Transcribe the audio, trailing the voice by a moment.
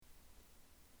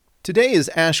Today is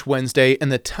Ash Wednesday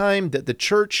and the time that the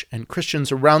church and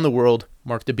Christians around the world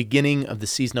mark the beginning of the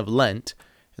season of Lent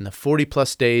and the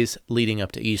 40-plus days leading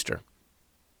up to Easter.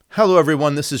 Hello,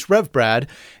 everyone. This is Rev Brad.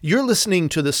 You're listening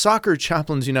to the Soccer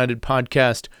Chaplains United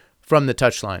podcast from the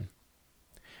Touchline.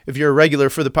 If you're a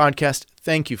regular for the podcast,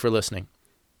 thank you for listening.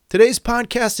 Today's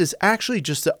podcast is actually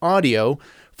just the audio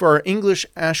for our English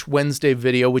Ash Wednesday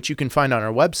video, which you can find on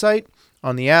our website,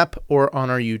 on the app, or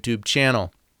on our YouTube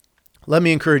channel. Let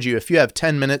me encourage you, if you have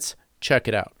 10 minutes, check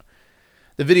it out.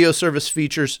 The video service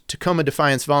features Tacoma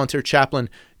Defiance volunteer chaplain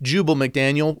Jubal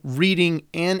McDaniel reading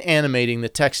and animating the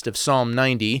text of Psalm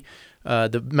 90,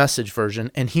 the message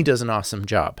version, and he does an awesome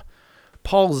job.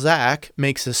 Paul Zach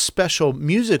makes a special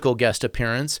musical guest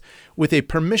appearance with a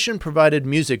permission-provided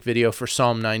music video for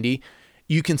Psalm 90.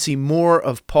 You can see more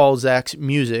of Paul Zach's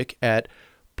music at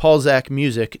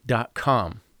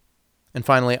paulzachmusic.com. And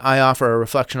finally, I offer a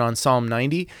reflection on Psalm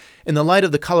 90 in the light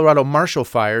of the Colorado Marshall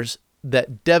fires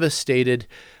that devastated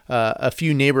a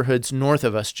few neighborhoods north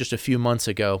of us just a few months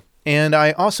ago. And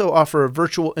I also offer a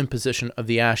virtual imposition of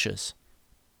the ashes.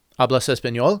 ¿Hablas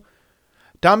español?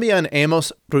 También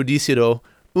hemos producido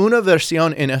una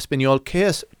versión en español que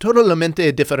es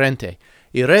totalmente diferente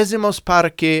y rezamos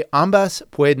para que ambas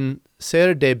puedan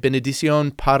ser de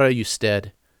bendición para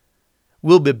usted.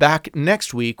 We'll be back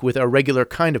next week with our regular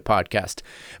kind of podcast.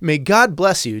 May God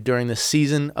bless you during the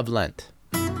season of Lent.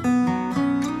 He's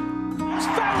found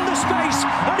the space,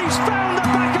 and he's found the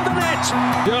back of the net.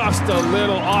 Just a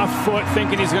little off foot,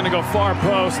 thinking he's going to go far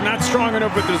post. Not strong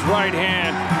enough with his right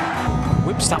hand.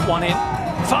 Whips that one in.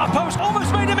 Far post,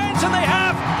 almost made him ends, and they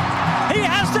have. He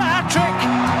has the hat-trick.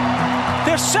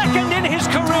 The second in his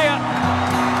career.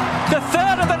 The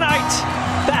third of the night.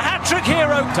 The hat-trick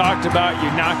hero. Talked about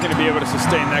you're not going to be able to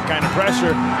sustain that kind of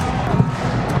pressure.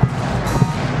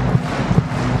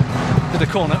 To the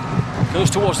corner. Goes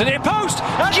towards the near post.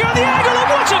 And you're the angle, and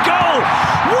what a goal!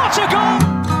 What a goal!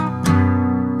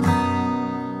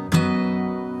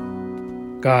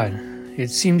 God,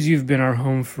 it seems you've been our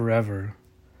home forever,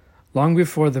 long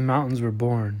before the mountains were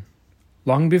born,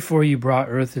 long before you brought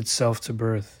earth itself to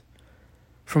birth.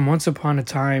 From once upon a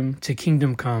time to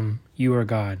kingdom come, you are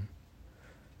God.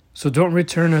 So don't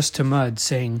return us to mud,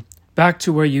 saying, back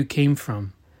to where you came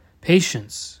from.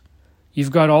 Patience.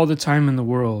 You've got all the time in the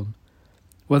world.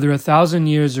 Whether 1,000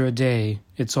 years or a day,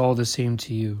 it's all the same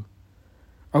to you.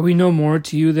 Are we no more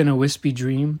to you than a wispy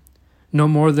dream? No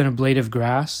more than a blade of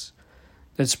grass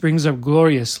that springs up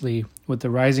gloriously with the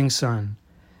rising sun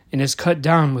and is cut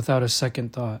down without a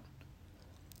second thought?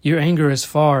 Your anger is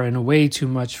far and way too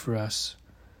much for us.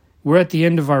 We're at the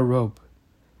end of our rope.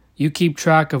 You keep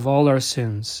track of all our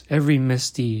sins, every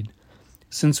misdeed,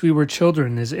 since we were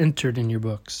children is entered in your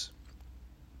books.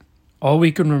 All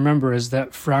we can remember is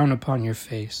that frown upon your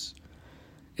face.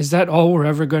 Is that all we're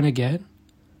ever going to get?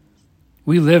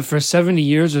 We lived for 70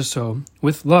 years or so.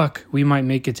 With luck, we might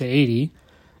make it to 80.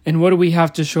 And what do we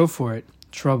have to show for it?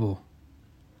 Trouble.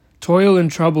 Toil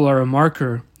and trouble are a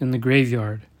marker in the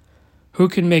graveyard. Who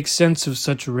can make sense of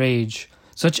such rage,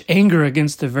 such anger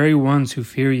against the very ones who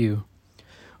fear you?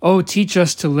 Oh, teach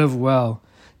us to live well.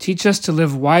 Teach us to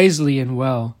live wisely and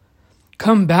well.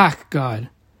 Come back, God.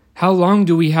 How long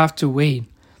do we have to wait?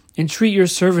 And treat your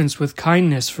servants with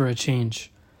kindness for a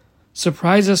change.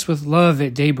 Surprise us with love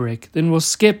at daybreak, then we'll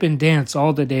skip and dance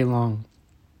all the day long.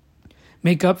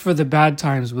 Make up for the bad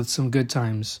times with some good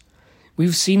times.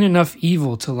 We've seen enough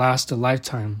evil to last a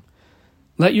lifetime.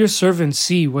 Let your servants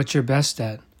see what you're best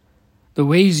at, the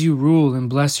ways you rule and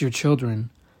bless your children.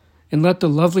 And let the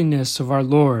loveliness of our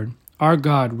Lord, our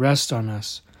God, rest on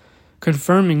us,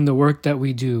 confirming the work that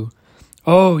we do.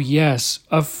 Oh, yes,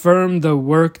 affirm the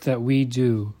work that we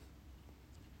do.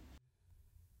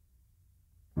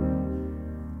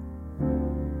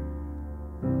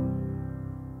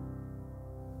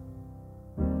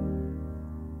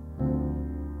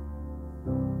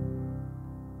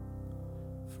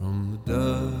 From the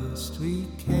dust we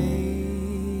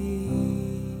came,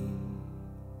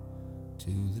 to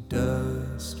the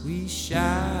dust we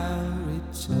shall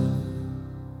return.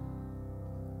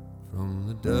 From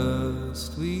the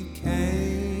dust we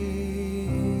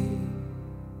came,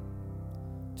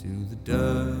 to the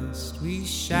dust we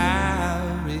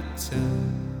shall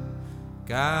return.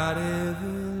 God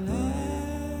everlasting,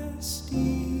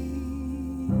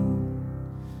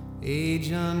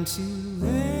 age unto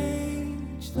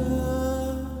age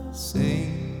the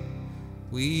same.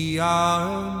 We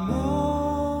are a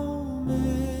moment,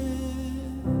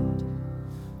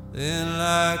 then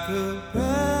like a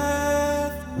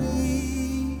breath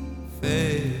we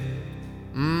fade.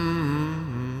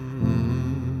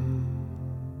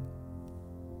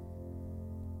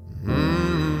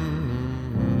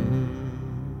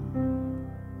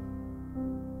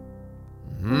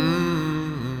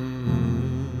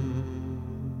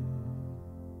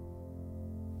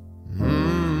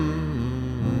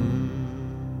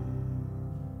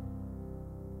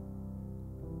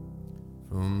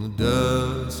 From the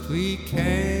dust we came,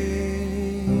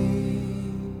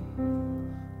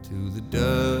 to the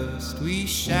dust we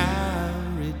shall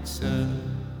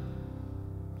return.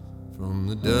 From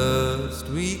the dust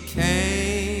we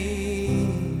came,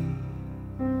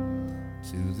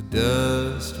 to the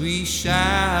dust we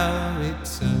shall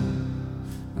return.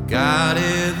 God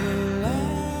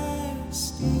everlasting,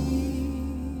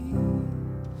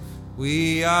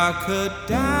 we are cut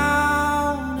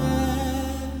down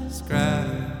as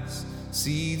grass,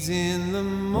 seeds in the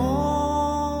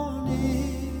morning,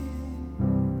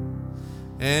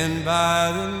 and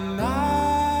by the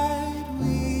night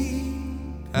we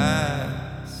pass.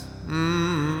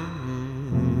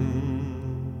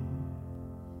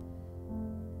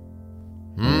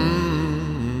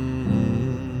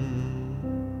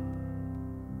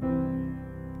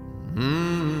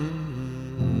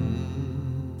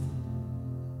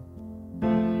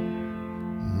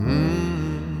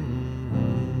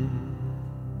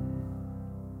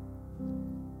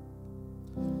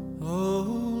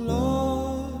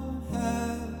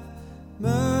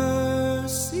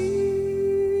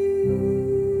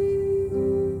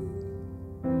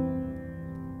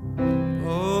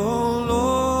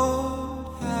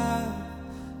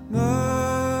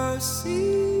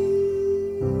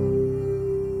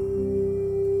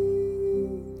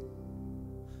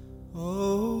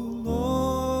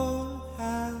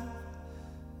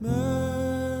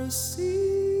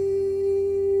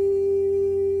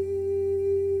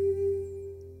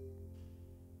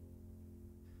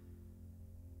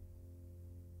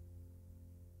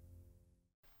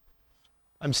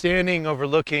 I'm standing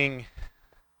overlooking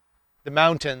the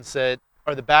mountains that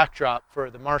are the backdrop for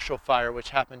the Marshall Fire,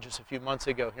 which happened just a few months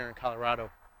ago here in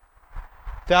Colorado.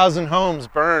 1,000 homes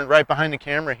burned right behind the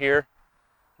camera here.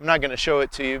 I'm not going to show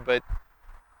it to you, but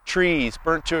trees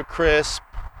burnt to a crisp,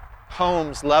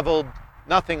 homes leveled,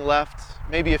 nothing left,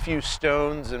 maybe a few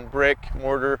stones and brick,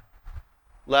 mortar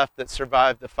left that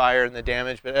survived the fire and the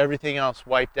damage, but everything else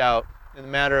wiped out in a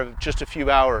matter of just a few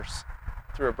hours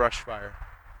through a brush fire.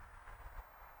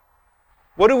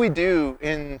 What do we do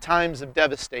in times of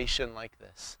devastation like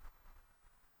this?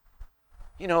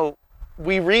 You know,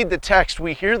 we read the text,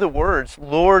 we hear the words,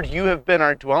 Lord, you have been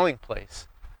our dwelling place.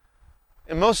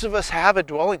 And most of us have a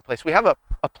dwelling place. We have a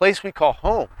place we call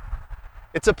home.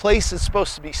 It's a place that's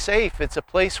supposed to be safe. It's a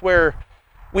place where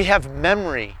we have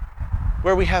memory,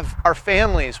 where we have our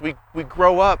families. We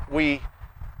grow up. We're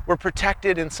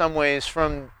protected in some ways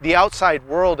from the outside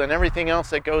world and everything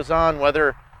else that goes on,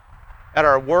 whether at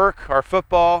our work, our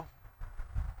football.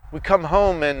 We come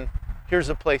home and here's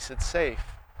a place that's safe.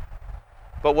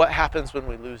 But what happens when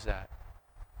we lose that?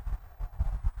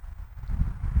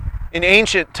 In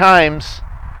ancient times,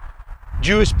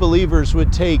 Jewish believers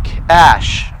would take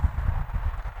ash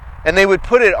and they would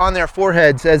put it on their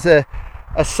foreheads as a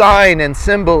sign and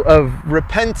symbol of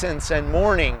repentance and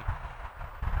mourning,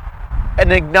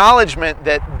 an acknowledgement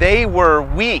that they were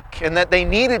weak and that they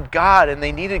needed God and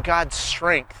they needed God's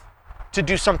strength to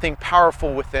do something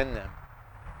powerful within them.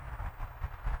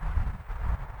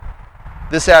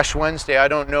 This Ash Wednesday, I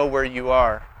don't know where you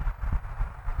are.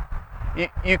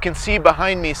 You can see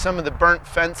behind me some of the burnt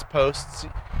fence posts.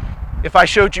 If I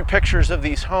showed you pictures of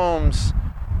these homes,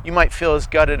 you might feel as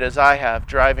gutted as I have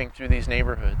driving through these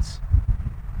neighborhoods.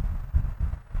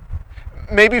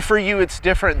 Maybe for you it's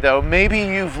different though. Maybe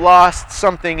you've lost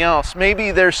something else.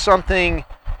 Maybe there's something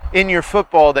in your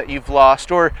football that you've lost,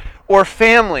 or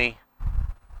family.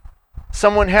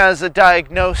 Someone has a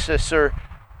diagnosis or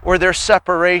there's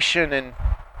separation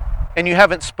and you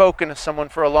haven't spoken to someone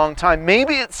for a long time.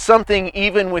 Maybe it's something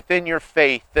even within your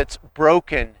faith that's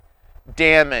broken,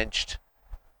 damaged.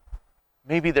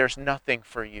 Maybe there's nothing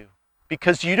for you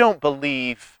because you don't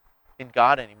believe in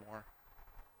God anymore.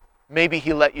 Maybe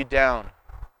He let you down.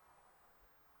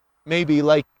 Maybe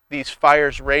like these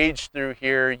fires raged through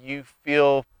here, you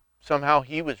feel somehow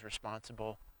He was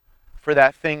responsible for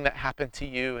that thing that happened to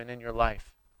you and in your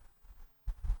life.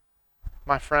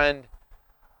 My friend,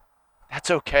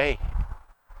 that's okay.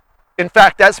 In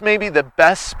fact, that's maybe the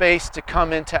best space to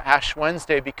come into Ash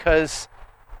Wednesday because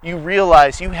you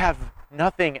realize you have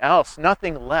nothing else,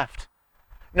 nothing left,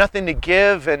 nothing to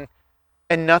give and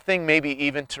nothing maybe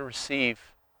even to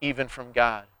receive, even from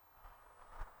God.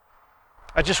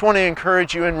 I just want to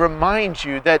encourage you and remind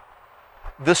you that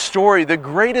the story, the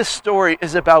greatest story,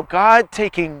 is about God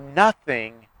taking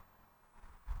nothing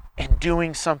and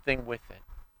doing something with it.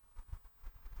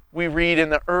 We read in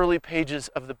the early pages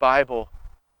of the Bible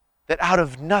that out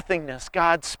of nothingness,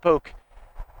 God spoke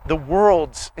the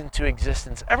worlds into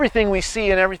existence. Everything we see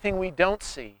and everything we don't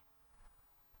see,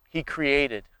 He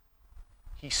created.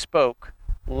 He spoke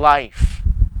life.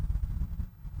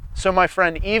 So my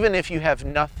friend, even if you have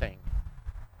nothing,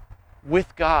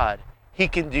 with God, He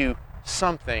can do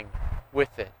something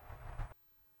with it.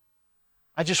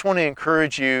 I just want to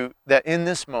encourage you that in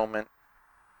this moment,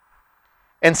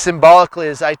 and symbolically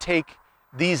as I take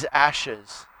these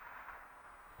ashes,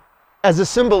 as a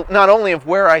symbol not only of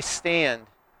where I stand,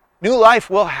 new life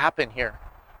will happen here.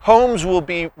 Homes will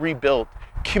be rebuilt.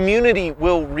 Community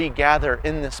will regather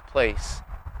in this place.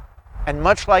 And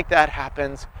much like that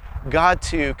happens, God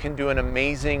too can do an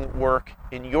amazing work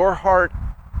in your heart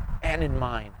and in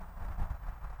mine.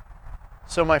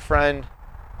 So my friend,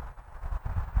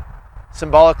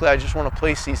 symbolically, I just want to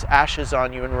place these ashes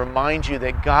on you and remind you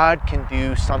that God can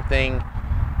do something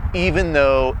even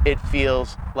though it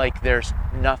feels like there's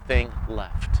nothing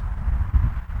left.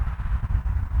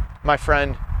 My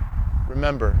friend,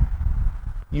 remember,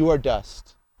 you are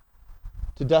dust.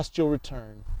 To dust you'll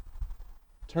return.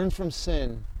 Turn from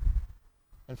sin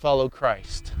and follow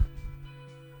Christ.